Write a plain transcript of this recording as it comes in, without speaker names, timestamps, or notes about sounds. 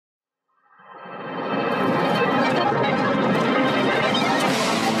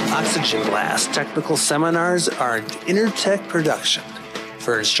Oxygen Blast technical seminars are an Intertech production.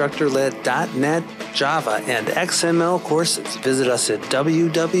 For instructor-led .NET, Java, and XML courses, visit us at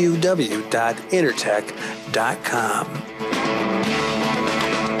www.intertech.com.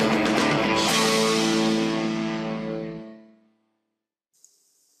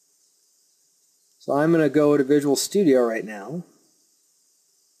 So I'm going to go to Visual Studio right now.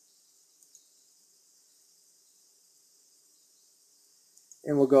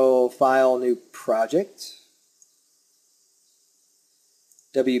 And we'll go File, New Project,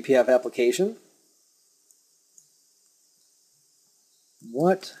 WPF application.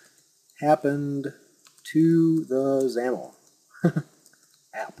 What happened to the XAML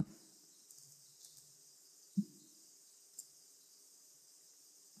app?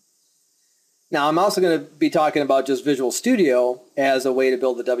 Now I'm also going to be talking about just Visual Studio as a way to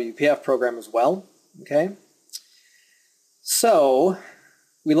build the WPF program as well. Okay. So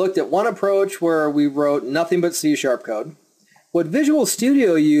we looked at one approach where we wrote nothing but C# code. What Visual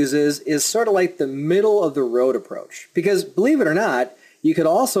Studio uses is sort of like the middle of the road approach. Because believe it or not, you could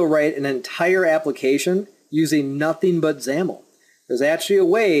also write an entire application using nothing but XAML. There's actually a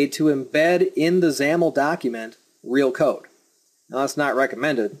way to embed in the XAML document real code. Now that's not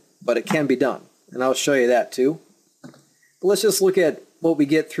recommended, but it can be done. And I'll show you that too. But let's just look at what we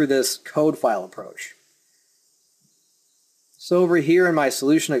get through this code file approach. So over here in my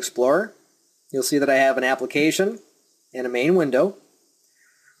Solution Explorer, you'll see that I have an application and a main window.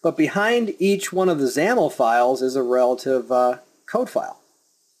 But behind each one of the XAML files is a relative code file.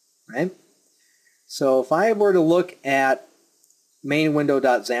 Right? So if I were to look at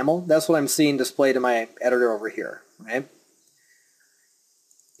mainwindow.xaml, that's what I'm seeing displayed in my editor over here. Right?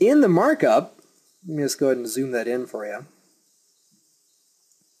 In the markup, let me just go ahead and zoom that in for you.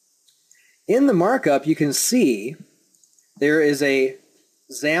 In the markup, you can see there is a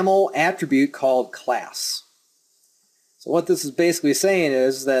XAML attribute called class. So what this is basically saying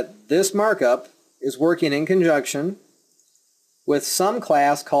is that this markup is working in conjunction with some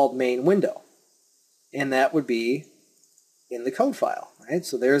class called main window. And that would be in the code file. Right?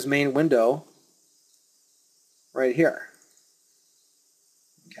 So there's main window right here.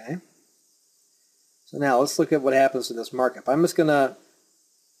 Okay. So now let's look at what happens to this markup. I'm just going to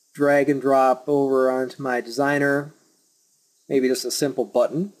drag and drop over onto my designer. Maybe just a simple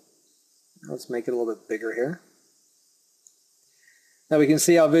button. Let's make it a little bit bigger here. Now we can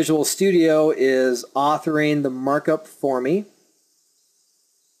see how Visual Studio is authoring the markup for me.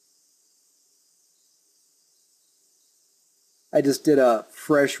 I just did a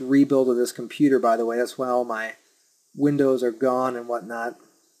fresh rebuild of this computer, by the way. That's why all my windows are gone and whatnot.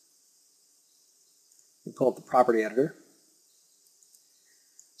 You pull up the property editor.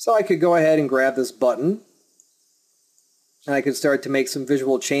 So I could go ahead and grab this button. And I could start to make some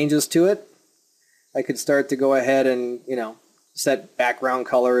visual changes to it. I could start to go ahead and, set background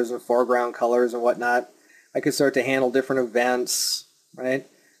colors and foreground colors and whatnot. I could start to handle different events, right?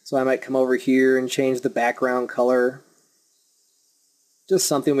 So I might come over here and change the background color. Just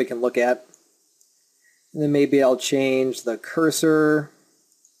something we can look at. And then maybe I'll change the cursor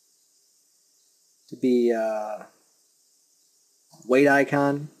to be a weight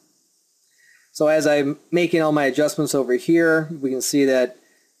icon. So as I'm making all my adjustments over here, we can see that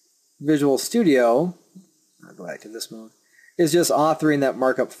Visual Studio, I'll go back to this mode, is just authoring that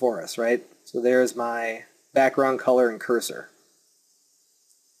markup for us, right? So there's my background color and cursor.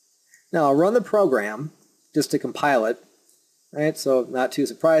 Now I'll run the program just to compile it, right? So not too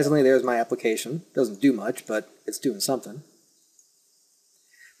surprisingly, there's my application. Doesn't do much, but it's doing something.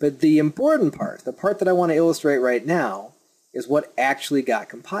 But the important part, the part that I want to illustrate right now, is what actually got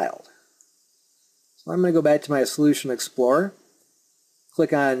compiled. So I'm going to go back to my Solution Explorer,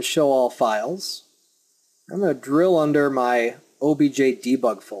 click on Show All Files. I'm going to drill under my OBJ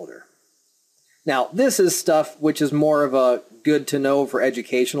debug folder. Now, this is stuff which is more of a good to know for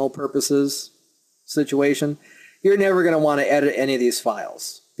educational purposes situation. You're never going to want to edit any of these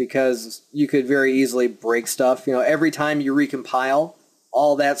files because you could very easily break stuff. Every time you recompile,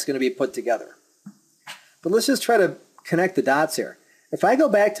 all that's going to be put together. But let's just try to connect the dots here. If I go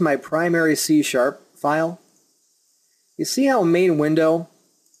back to my primary C# file, you see how main window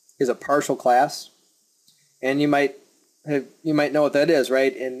is a partial class? And you might know what that is,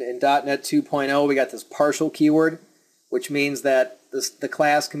 right? In .NET 2.0, we got this partial keyword, which means that the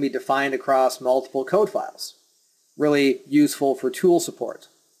class can be defined across multiple code files. Really useful for tool support.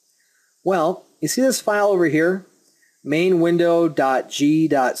 Well, you see this file over here,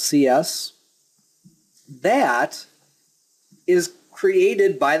 mainwindow.g.cs? That is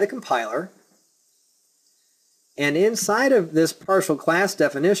created by the compiler, And inside of this partial class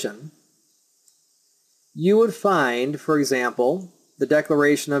definition, you would find, for example, the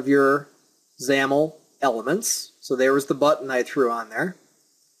declaration of your XAML elements. So there was the button I threw on there.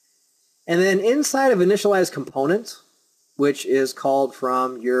 And then inside of initialize component, which is called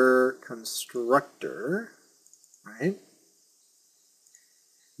from your constructor, right?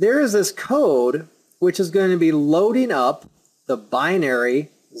 There is this code which is going to be loading up the binary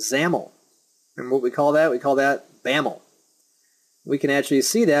XAML. Remember what we call that? We call that BAML. We can actually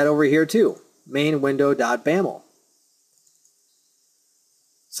see that over here too, main window.baml.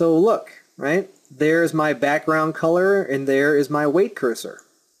 So look, right? There's my background color and there is my weight cursor.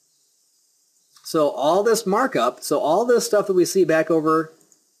 So all this markup, so all this stuff that we see back over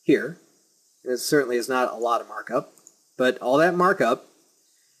here, and it certainly is not a lot of markup, but all that markup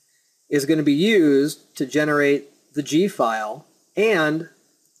is going to be used to generate the G file and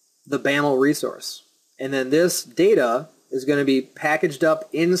the BAML resource. And then this data is going to be packaged up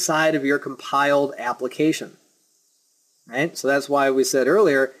inside of your compiled application. Right? So that's why we said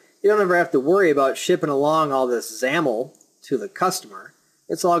earlier, you don't ever have to worry about shipping along all this XAML to the customer.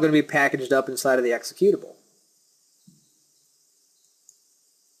 It's all going to be packaged up inside of the executable.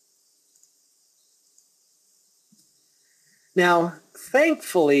 Now,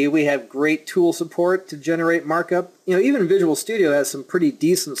 thankfully, we have great tool support to generate markup. You know, even Visual Studio has some pretty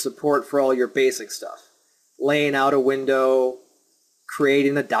decent support for all your basic stuff. Laying out a window,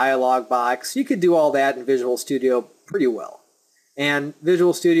 creating a dialog box. You could do all that in Visual Studio pretty well. And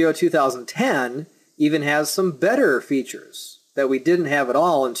Visual Studio 2010 even has some better features that we didn't have at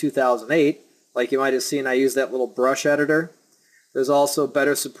all in 2008. Like you might have seen, I used that little brush editor. There's also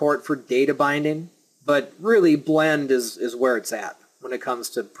better support for data binding. But really, Blend is where it's at when it comes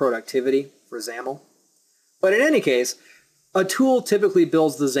to productivity for XAML. But in any case, a tool typically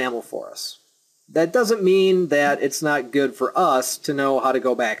builds the XAML for us. That doesn't mean that it's not good for us to know how to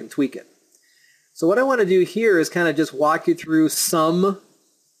go back and tweak it. So what I want to do here is kind of just walk you through some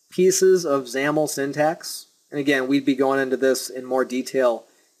pieces of XAML syntax. And again, we'd be going into this in more detail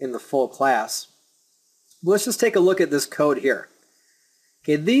in the full class. But let's just take a look at this code here.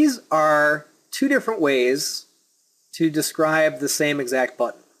 Okay, these are two different ways to describe the same exact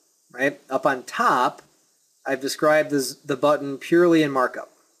button, right? Up on top, I've described the button purely in markup.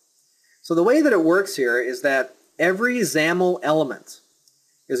 So the way that it works here is that every XAML element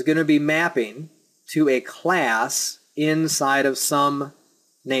is going to be mapping to a class inside of some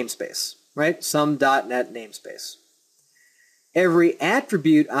namespace, right? Some .NET namespace. Every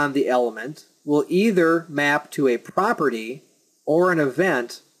attribute on the element will either map to a property or an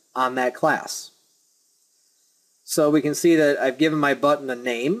event on that class. So we can see that I've given my button a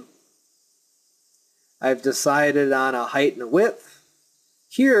name. I've decided on a height and a width.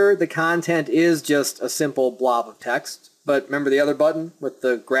 Here, the content is just a simple blob of text. But remember the other button with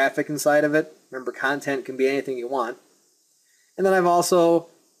the graphic inside of it? Remember, content can be anything you want. And then I've also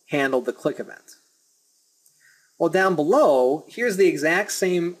handled the click event. Well, down below, here's the exact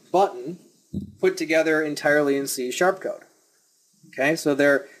same button put together entirely in C# code. Okay, so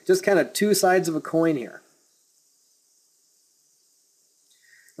they're just kind of two sides of a coin here.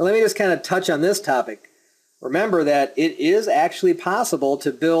 Now let me just kind of touch on this topic. Remember that it is actually possible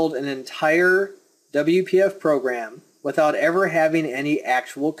to build an entire WPF program without ever having any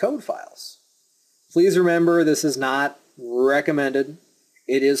actual code files. Please remember, this is not recommended.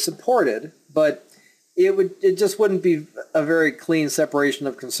 It is supported, but it just wouldn't be a very clean separation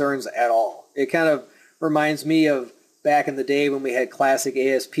of concerns at all. It kind of reminds me of back in the day when we had classic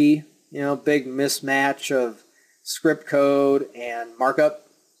ASP, you know, big mismatch of script code and markup.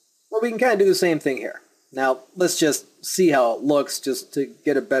 Well, we can kind of do the same thing here. Now, let's just see how it looks just to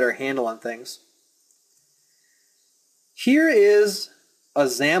get a better handle on things. Here is a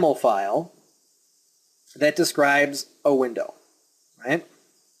XAML file that describes a window, right?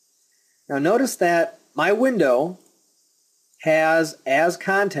 Now notice that my window has as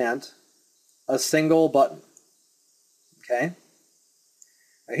content a single button, okay?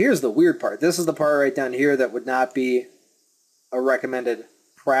 Now here's the weird part. This is the part right down here that would not be a recommended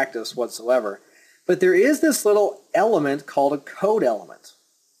practice whatsoever. But there is this little element called a code element.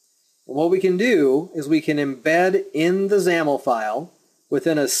 And what we can do is we can embed in the XAML file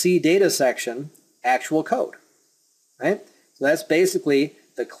within a C data section actual code, right? So that's basically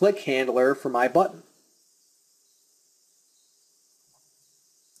the click handler for my button.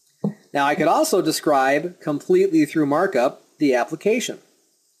 Now I could also describe completely through markup the application.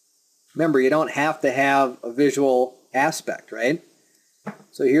 Remember, you don't have to have a visual aspect, right?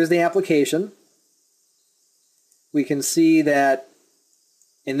 So here's the application. We can see that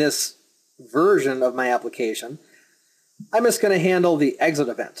in this version of my application, I'm just going to handle the exit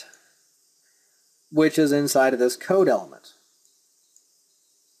event, which is inside of this code element.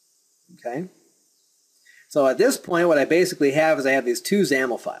 Okay? So at this point, what I basically have is I have these two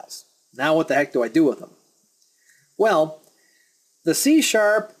XAML files. Now what the heck do I do with them? Well, the C#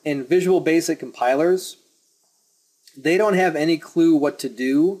 and Visual Basic compilers, they don't have any clue what to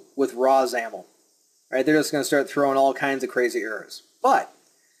do with raw XAML. Right? They're just going to start throwing all kinds of crazy errors. But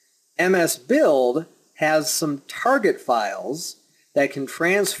MSBuild has some target files that can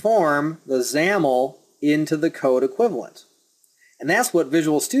transform the XAML into the code equivalent. And that's what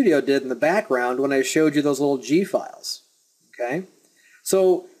Visual Studio did in the background when I showed you those little G files. Okay?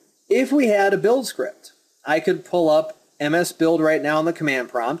 So if we had a build script, I could pull up MSBuild right now in the command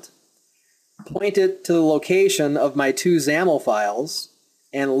prompt, point it to the location of my two XAML files,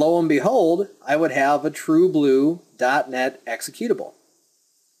 and lo and behold, I would have a true blue .NET executable.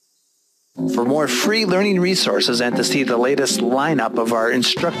 For more free learning resources and to see the latest lineup of our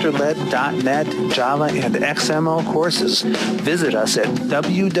instructor-led .NET, Java, and XML courses, visit us at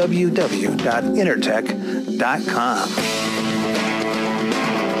www.intertech.com.